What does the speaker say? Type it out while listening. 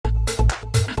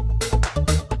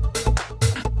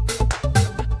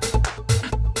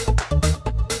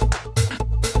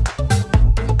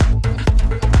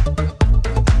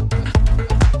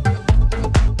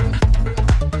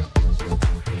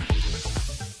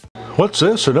What's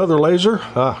this? Another laser?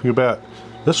 You bet.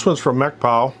 This one's from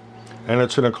Mecpow, and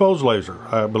it's an enclosed laser.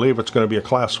 I believe it's going to be a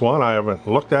Class 1. I haven't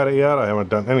looked at it yet. I haven't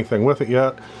done anything with it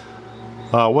yet.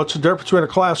 What's the difference between a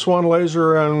Class 1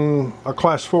 laser and a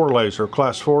Class 4 laser?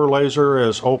 Class 4 laser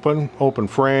is open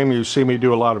frame. You see me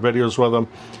do a lot of videos with them.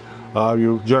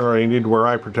 You generally need to wear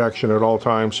eye protection at all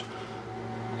times.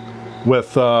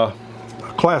 With a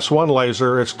Class 1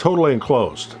 laser, it's totally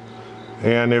enclosed.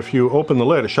 And if you open the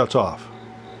lid, it shuts off.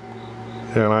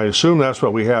 And I assume that's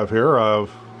what we have here.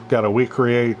 I've got a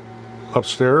WeCreate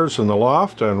upstairs in the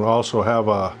loft, and also have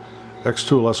a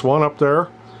X2S1 up there.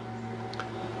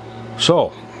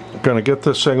 So, I'm going to get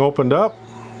this thing opened up,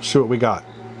 see what we got.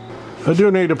 I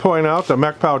do need to point out that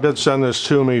Mecpow did send this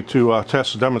to me to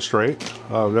test and demonstrate.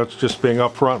 That's just being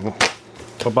upfront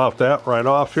about that right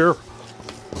off here.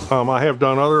 I have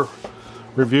done other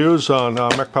reviews on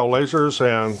Mecpow lasers,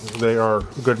 and they are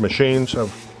good machines.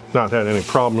 I've not had any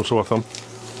problems with them.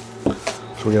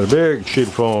 So we got a big sheet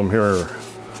of foam here,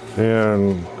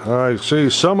 and I see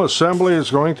some assembly is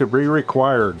going to be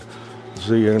required.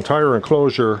 The entire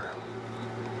enclosure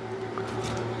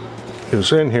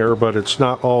is in here, but it's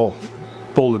not all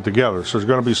folded together, so there's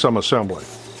going to be some assembly.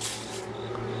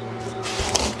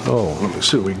 Oh, let me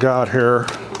see what we got here.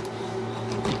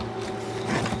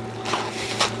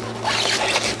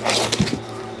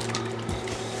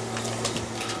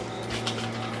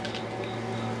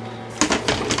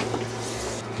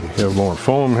 We have more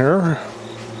foam here.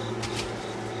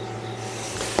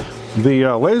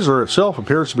 The laser itself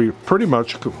appears to be pretty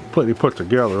much completely put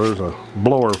together. There's a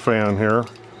blower fan here.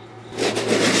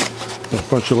 A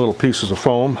bunch of little pieces of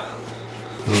foam.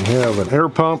 We have an air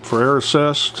pump for air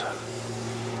assist.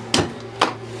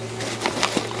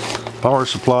 Power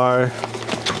supply.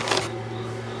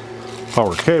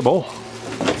 Power cable.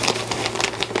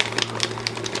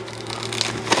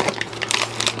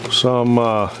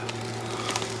 Some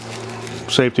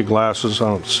safety glasses. I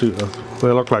don't see,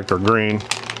 they look like they're green.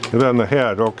 And then the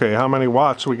head. Okay, how many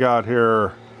watts we got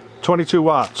here? 22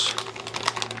 watts.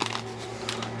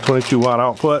 22 watt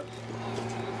output.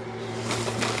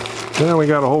 Then we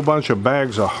got a whole bunch of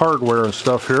bags of hardware and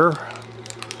stuff here.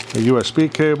 A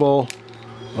USB cable,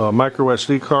 a micro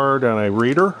SD card, and a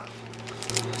reader.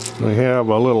 We have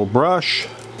a little brush,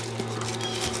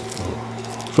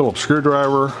 Phillips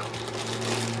screwdriver,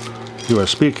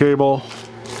 USB cable,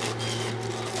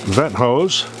 vent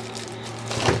hose,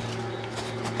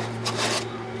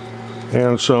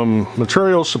 and some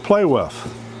materials to play with.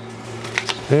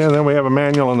 And then we have a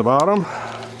manual on the bottom.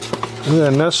 And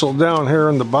then nestled down here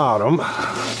in the bottom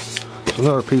is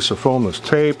another piece of foam that's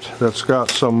taped, that's got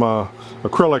some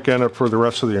acrylic in it for the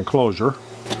rest of the enclosure.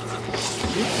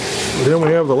 And then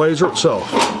we have the laser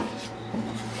itself.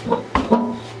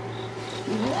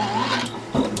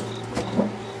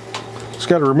 It's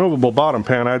got a removable bottom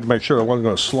pan. I had to make sure it wasn't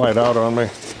going to slide out on me.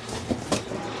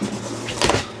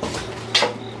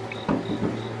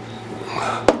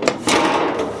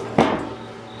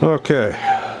 Okay.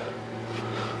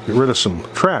 Get rid of some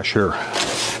trash here.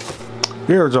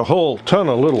 Here's a whole ton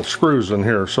of little screws in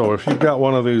here, so if you've got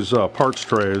one of these parts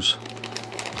trays,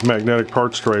 magnetic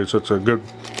parts trays, this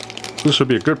would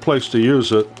be a good place to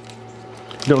use it.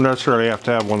 You don't necessarily have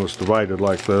to have one that's divided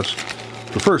like this.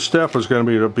 The first step is going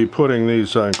to be putting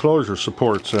these enclosure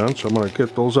supports in, so I'm going to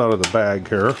get those out of the bag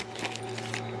here.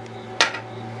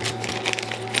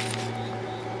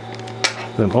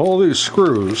 Then all these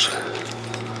screws,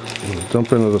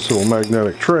 dump into this little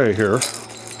magnetic tray here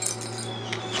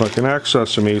so I can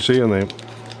access them easy, and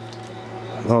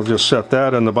I'll just set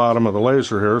that in the bottom of the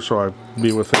laser here so I'd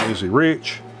be within easy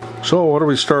reach. So what do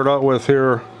we start out with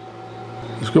here?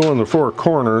 Let's go in the four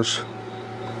corners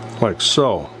like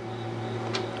so.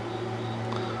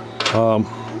 I'm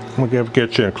going to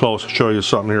get you in close to show you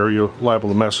something here. You're liable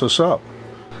to mess this up.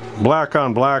 Black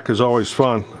on black is always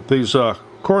fun. These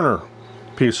corner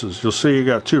pieces, you'll see you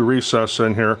got two recesses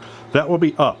in here. That will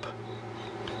be up.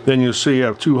 Then you see you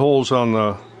have two holes on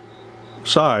the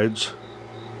sides.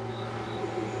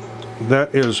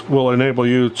 That will enable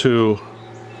you to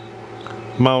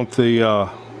mount the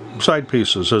side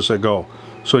pieces as they go.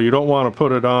 So you don't want to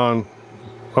put it on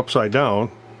upside down.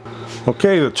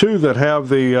 Okay, the two that have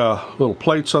the little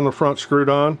plates on the front screwed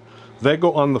on, they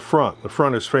go on the front. The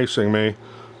front is facing me,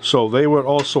 so they would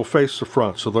also face the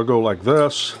front. So they'll go like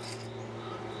this.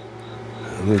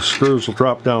 And these screws will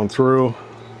drop down through.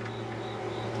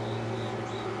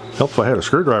 Help if I had a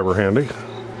screwdriver handy.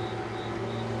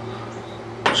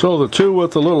 So the two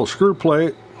with the little screw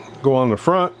plate go on the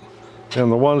front,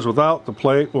 and the ones without the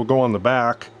plate will go on the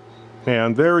back.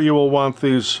 And there you will want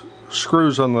these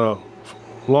screws on the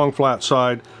long flat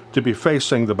side to be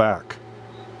facing the back.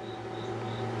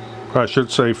 I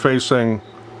should say facing,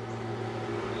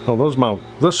 oh, those mount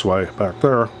this way back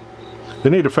there. They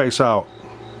need to face out.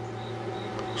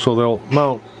 So they'll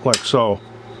mount like so.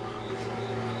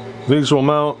 These will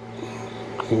mount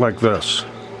like this.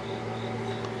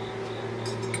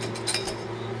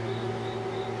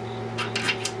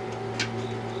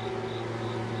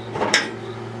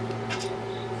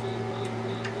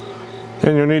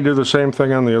 And you need to do the same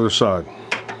thing on the other side.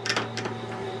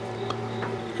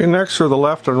 Okay, next are the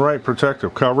left and right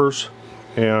protective covers,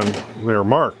 and they're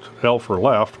marked L for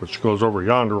left, which goes over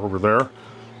yonder over there,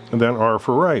 and then R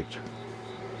for right.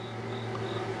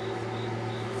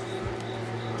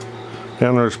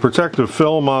 And there's protective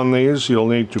film on these you'll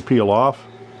need to peel off,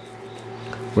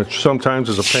 which sometimes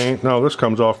is a pain. No, this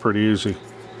comes off pretty easy.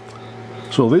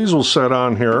 So these will set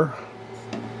on here.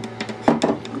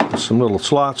 Some little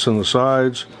slots in the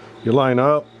sides. You line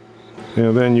up,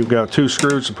 and then you've got 2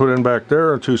 screws to put in back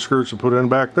there and 2 screws to put in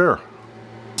back there.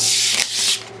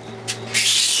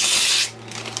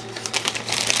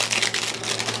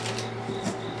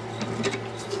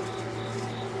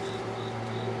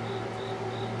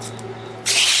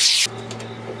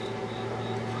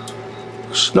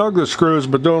 Snug the screws,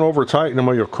 but don't over tighten them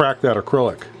or you'll crack that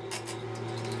acrylic.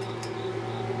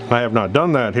 I have not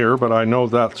done that here, but I know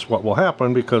that's what will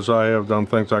happen because I have done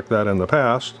things like that in the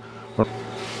past.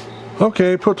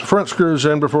 Okay, put the front screws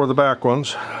in before the back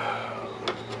ones.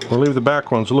 We'll leave the back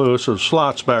ones loose. There's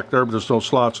slots back there, but there's no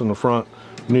slots in the front.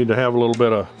 You need to have a little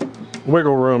bit of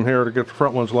wiggle room here to get the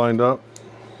front ones lined up.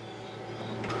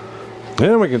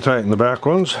 And we can tighten the back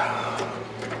ones.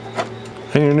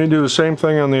 And you need to do the same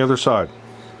thing on the other side.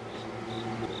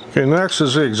 Okay, next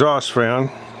is the exhaust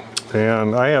fan.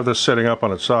 And I have this sitting up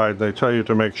on its side. They tell you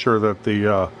to make sure that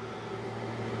the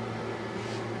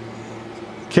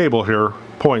cable here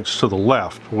points to the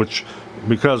left, which,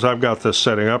 because I've got this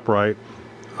setting upright,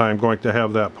 I'm going to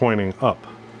have that pointing up.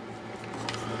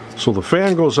 So the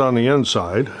fan goes on the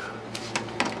inside,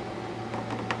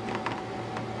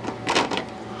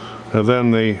 and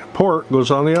then the port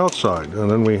goes on the outside, and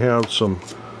then we have some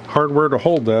hardware to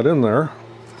hold that in there,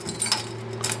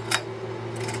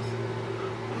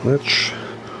 which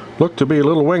look to be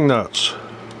little wing nuts.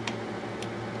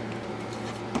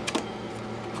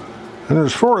 And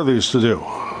there's 4 of these to do.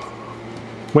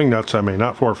 Wing nuts, I mean,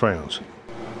 not 4 fans.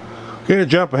 Okay, to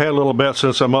jump ahead a little bit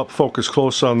since I'm up focus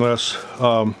close on this.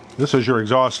 This is your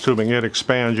exhaust tubing. It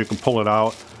expands, you can pull it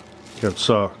out. It's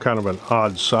kind of an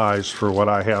odd size for what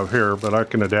I have here, but I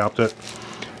can adapt it.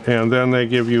 And then they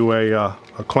give you a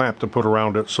clamp to put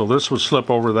around it. So this would slip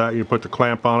over that, you put the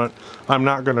clamp on it. I'm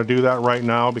not going to do that right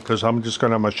now because I'm just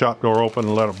going to have my shop door open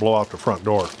and let it blow out the front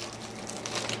door.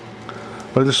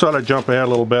 But I just thought I'd jump ahead a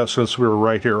little bit since we were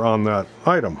right here on that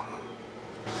item.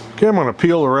 Okay, I'm going to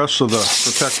peel the rest of the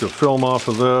protective film off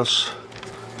of this.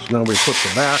 So now we put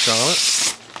the back on it.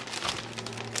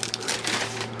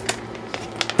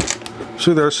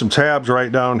 See, there's some tabs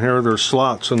right down here. There's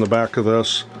slots in the back of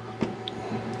this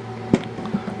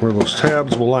where those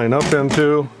tabs will line up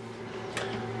into.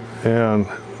 And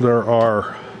there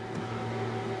are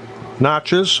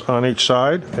notches on each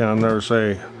side, and there's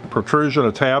a protrusion,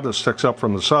 a tab that sticks up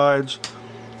from the sides,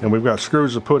 and we've got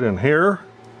screws to put in here,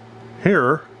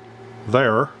 here,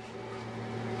 there,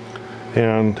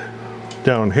 and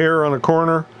down here on the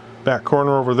corner, back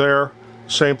corner over there,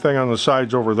 same thing on the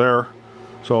sides over there.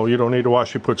 So you don't need to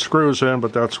actually put screws in,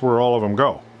 but that's where all of them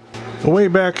go. Way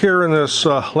back here in this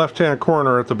left-hand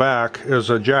corner at the back is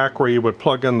a jack where you would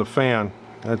plug in the fan.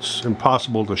 It's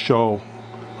impossible to show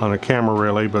on a camera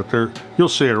really, but there, you'll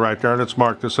see it right there, and it's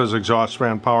marked. It says exhaust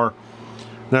fan power.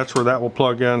 And that's where that will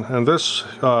plug in. And this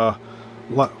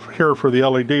here for the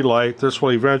LED light, this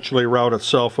will eventually route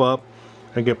itself up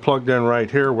and get plugged in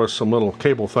right here with some little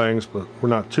cable things, but we're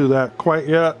not to that quite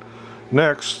yet.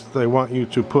 Next, they want you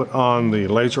to put on the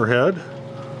laser head.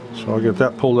 So I'll get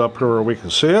that pulled up here where we can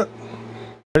see it.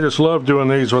 I just love doing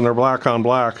these when they're black on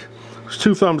black. There's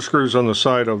 2 thumb screws on the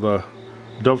side of the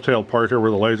dovetail part here where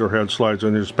the laser head slides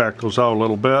in. You just back those out a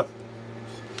little bit,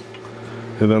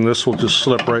 and then this will just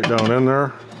slip right down in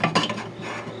there.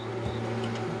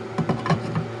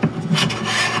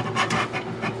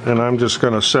 And I'm just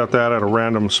going to set that at a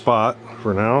random spot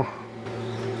for now.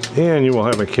 And you will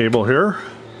have a cable here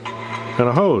and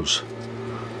a hose.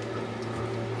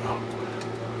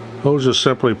 Hose just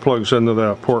simply plugs into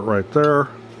that port right there,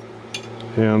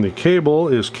 and the cable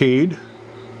is keyed,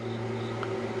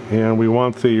 and we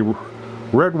want the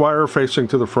red wire facing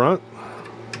to the front,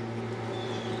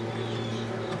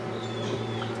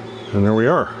 and there we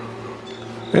are.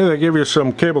 And they give you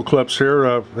some cable clips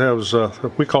here.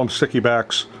 We call them sticky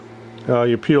backs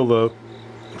you peel the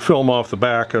film off the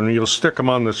back and you'll stick them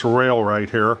on this rail right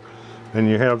here, and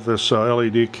you have this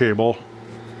LED cable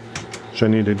which I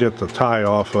need to get the tie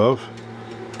off of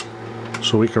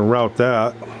so we can route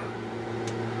that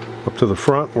up to the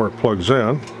front where it plugs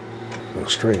in.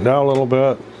 Straighten out a little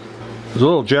bit. There's a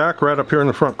little jack right up here in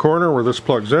the front corner where this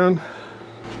plugs in,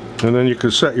 and then you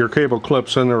can set your cable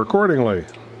clips in there accordingly.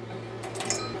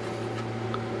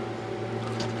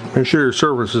 Make sure your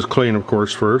surface is clean, of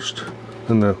course, first,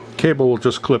 and the cable will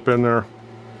just clip in there,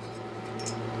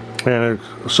 and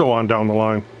so on down the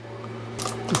line.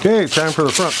 Okay, time for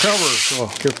the front cover. So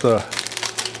I'll get the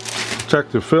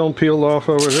protective film peeled off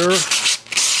over here.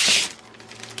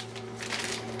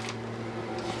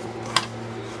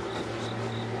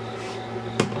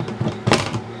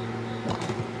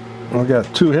 I've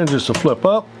got 2 hinges to flip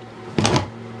up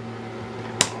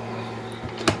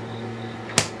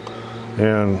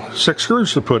and 6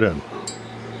 screws to put in.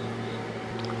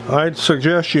 I'd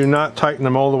suggest you not tighten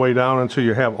them all the way down until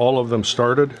you have all of them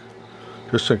started,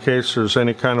 just in case there's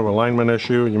any kind of alignment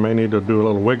issue. You may need to do a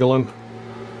little wiggling.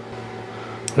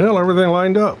 Well, everything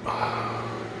lined up.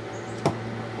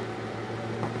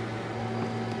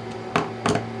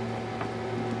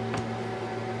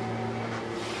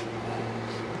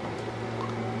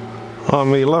 On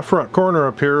the left front corner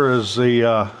up here is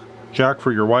the jack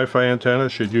for your Wi-Fi antenna,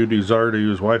 should you desire to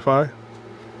use Wi-Fi.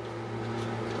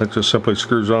 It just simply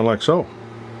screws on like so.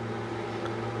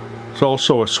 There's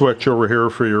also a switch over here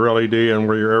for your LED and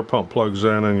where your air pump plugs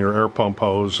in and your air pump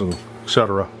hose and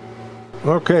etc.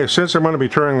 Okay, since I'm going to be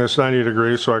turning this 90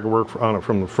 degrees so I can work on it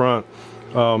from the front,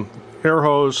 air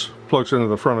hose plugs into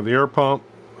the front of the air pump.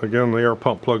 Again, the air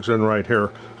pump plugs in right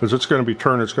here. Because it's going to be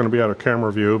turned, it's going to be out of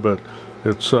camera view, but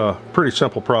it's a pretty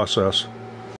simple process.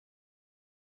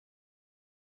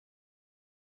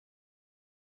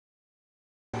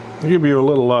 I'll give you a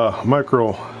little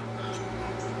micro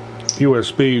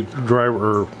USB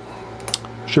driver, or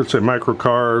I should say micro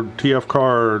card, TF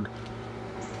card,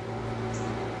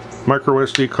 micro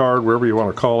SD card, whatever you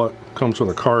want to call it. Comes with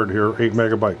a card here, 8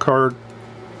 megabyte card,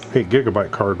 8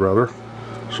 gigabyte card rather.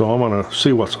 So I'm going to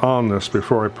see what's on this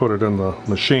before I put it in the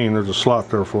machine. There's a slot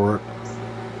there for it.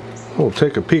 We'll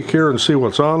take a peek here and see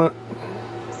what's on it.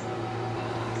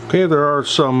 Okay, there are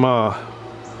some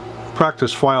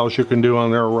practice files you can do on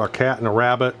there, a cat and a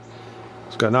rabbit.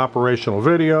 It's got an operational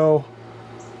video.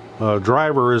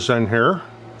 Driver is in here,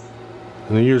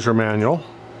 and the user manual.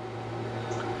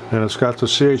 And it's got the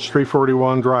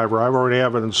CH341 driver. I already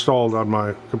have it installed on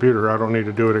my computer. I don't need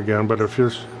to do it again, but if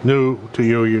it's new to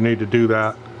you, you need to do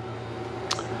that.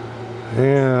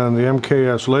 And the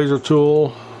MKS laser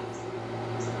tool.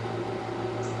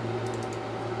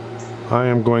 I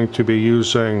am going to be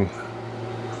using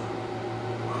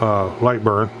light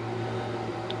burn.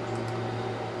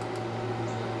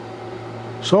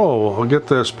 So I'll get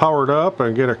this powered up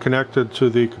and get it connected to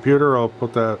the computer. I'll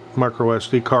put that micro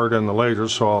SD card in the laser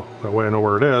so that way I know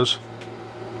where it is.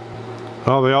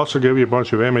 Oh, they also give you a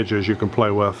bunch of images you can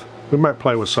play with. We might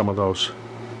play with some of those.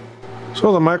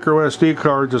 So the micro SD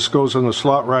card just goes in the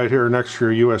slot right here next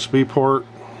to your USB port.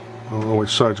 I don't know which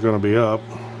side's going to be up.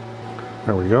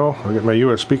 There we go. I'll get my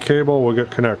USB cable, we'll get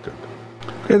connected.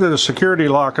 Okay, there's a security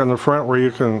lock on the front where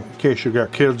you can, in case you've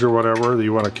got kids or whatever, that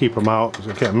you want to keep them out because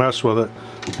they can't mess with it,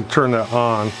 you can turn that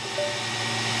on.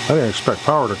 I didn't expect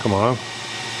power to come on.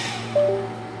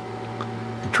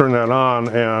 You turn that on,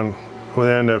 and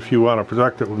then if you want to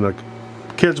protect it when the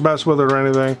kids mess with it or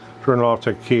anything, turn it off,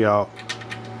 take the key out.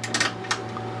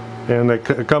 And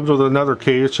it comes with another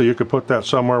key, so you can put that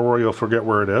somewhere where you'll forget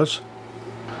where it is.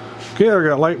 Okay, I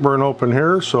got light burn open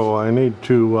here, so I need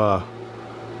to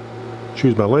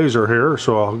choose my laser here.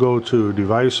 So I'll go to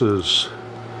devices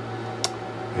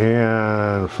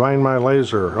and find my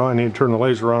laser. Oh, I need to turn the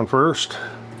laser on first.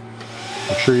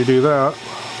 Make sure you do that.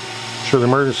 Make sure the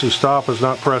emergency stop is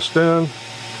not pressed in.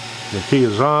 The key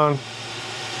is on.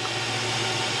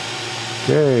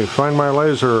 Okay, find my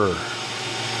laser.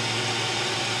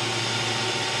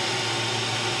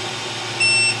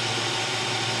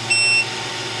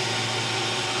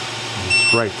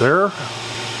 Right there.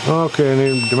 Okay, I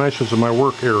need dimensions of my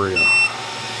work area.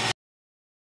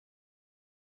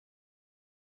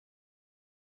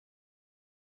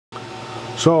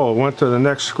 So went to the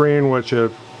next screen, which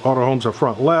is auto home's the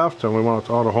front left, and we want it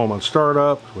to auto home on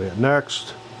startup. We hit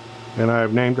next, and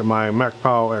I've named it my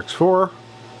Mecpow X4.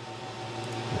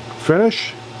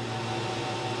 Finish.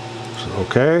 So,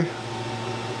 okay.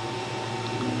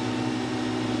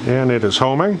 And it is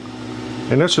homing.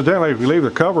 And incidentally, if you leave the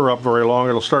cover up very long,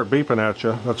 it'll start beeping at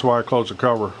you. That's why I closed the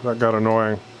cover. That got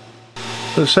annoying.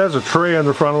 This has a tray in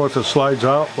the front of it that slides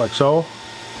out like so.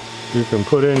 You can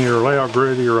put in your layout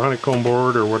grid, your honeycomb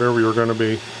board, or whatever you're going to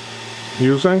be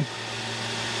using.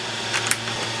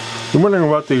 You're wondering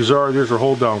what these are. These are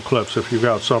hold down clips. If you've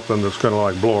got something that's going to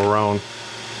like blow around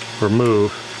or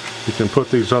move, you can put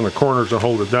these on the corners and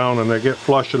hold it down, and they get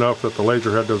flush enough that the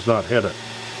laser head does not hit it.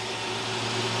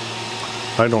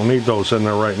 I don't need those in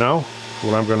there right now.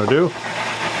 What I'm going to do.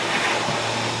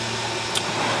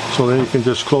 So then you can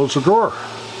just close the drawer.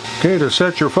 Okay, to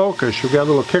set your focus, you've got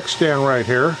a little kickstand right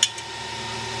here.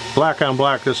 Black on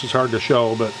black, this is hard to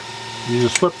show, but you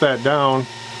just flip that down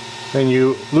and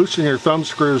you loosen your thumb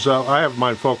screws up. I have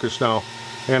mine focused now,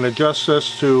 and adjust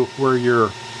this to where your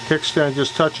kickstand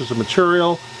just touches the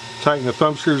material. Tighten the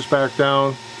thumb screws back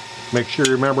down. Make sure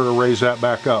you remember to raise that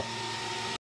back up.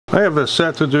 I have this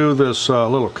set to do this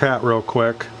little cat real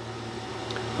quick.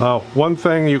 One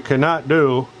thing you cannot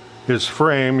do is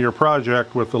frame your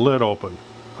project with the lid open.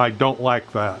 I don't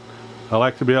like that. I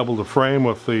like to be able to frame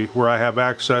with where I have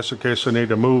access in case I need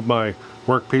to move my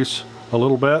workpiece a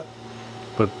little bit,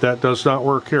 but that does not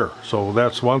work here. So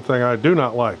that's one thing I do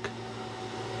not like.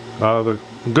 The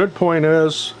good point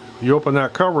is you open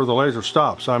that cover, the laser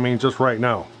stops. I mean, just right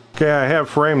now. Okay, I have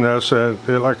framed this, and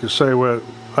like I say, I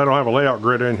don't have a layout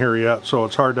grid in here yet, so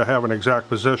it's hard to have an exact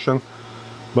position.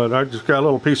 But I just got a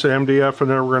little piece of MDF in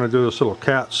there. We're going to do this little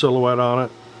cat silhouette on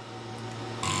it.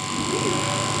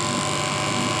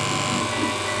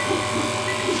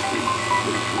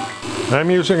 I'm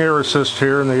using air assist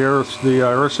here, and the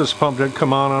air assist pump did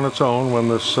come on its own when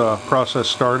this process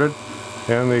started,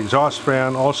 and the exhaust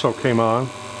fan also came on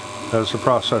as the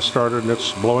process started, and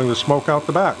it's blowing the smoke out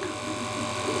the back.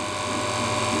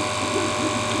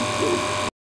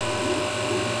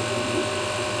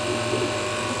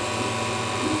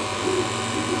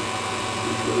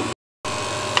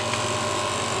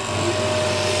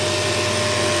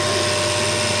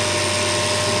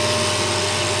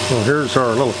 Well, here's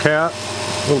our little cat.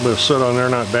 A little bit of soot on there,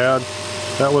 not bad.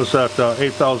 That was at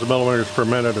 8,000 millimeters per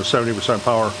minute at 70%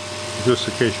 power, just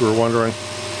in case you were wondering.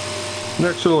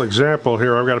 Next little example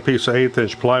here, I've got a piece of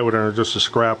 1/8" plywood in there, just a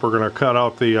scrap. We're going to cut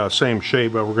out the same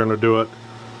shape, but we're going to do it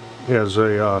as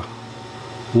a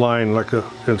line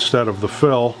instead of the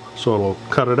fill, so it'll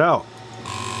cut it out.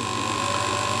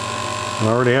 I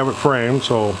already have it framed,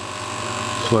 so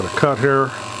let's let it cut here.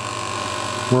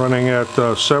 Running at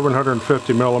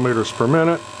 750 millimeters per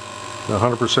minute,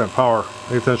 100% power,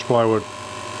 1/8" plywood.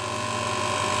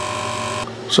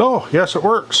 So yes, it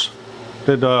works.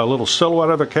 Did a little silhouette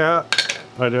of the cat.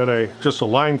 I did just a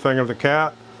line thing of the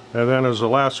cat, and then as the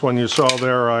last one you saw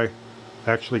there, I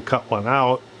actually cut one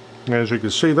out. And as you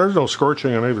can see, there's no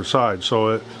scorching on either side,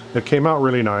 so it came out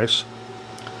really nice.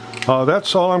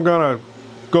 That's all I'm going to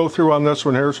go through on this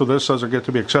one here, so this doesn't get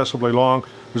to be excessively long.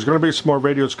 There's going to be some more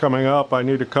videos coming up. I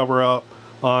need to cover up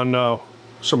on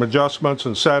some adjustments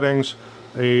and settings,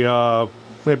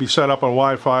 maybe set up on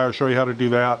Wi-Fi. I'll show you how to do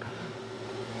that.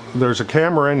 There's a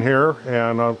camera in here,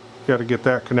 and I've got to get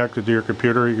that connected to your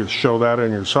computer. You can show that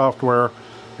in your software,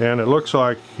 and it looks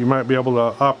like you might be able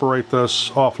to operate this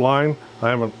offline. I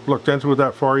haven't looked into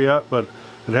that far yet, but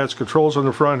it has controls on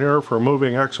the front here for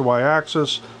moving X and Y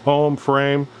axis, home,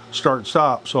 frame, start,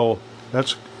 stop. So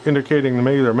that's indicating to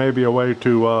me there may be a way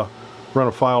to run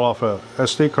a file off a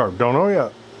SD card. Don't know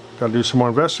yet. Got to do some more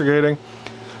investigating.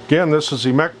 Again, this is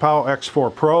the Mecpow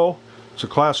X4 Pro. It's a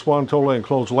class 1 totally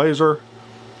enclosed laser.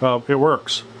 It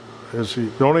works.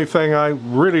 The only thing I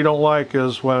really don't like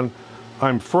is when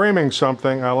I'm framing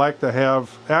something, I like to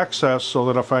have access so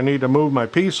that if I need to move my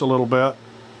piece a little bit,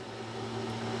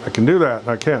 I can do that.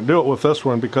 I can't do it with this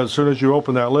one because as soon as you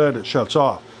open that lid, it shuts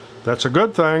off. That's a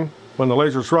good thing when the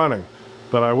laser's running,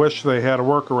 but I wish they had a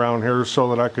workaround here so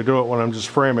that I could do it when I'm just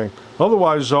framing.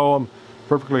 Otherwise, though, I'm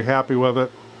perfectly happy with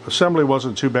it. Assembly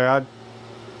wasn't too bad.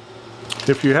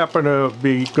 If you happen to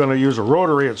be going to use a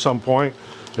rotary at some point,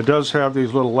 it does have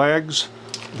these little legs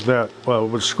that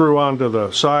would screw onto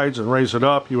the sides and raise it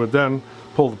up. You would then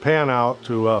pull the pan out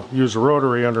to use a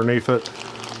rotary underneath it.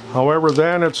 However,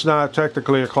 then it's not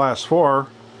technically a class 4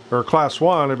 or a class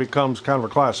 1. It becomes kind of a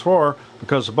class 4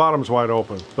 because the bottom's wide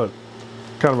open. But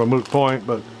kind of a moot point,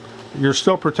 but you're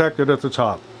still protected at the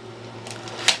top.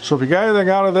 So if you got anything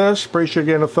out of this, appreciate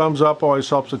getting a thumbs up. Always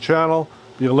helps the channel.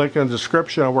 Be a link in the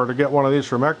description on where to get one of these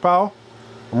from Mecpow.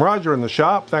 I'm Roger in the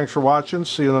shop. Thanks for watching.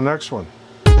 See you in the next one.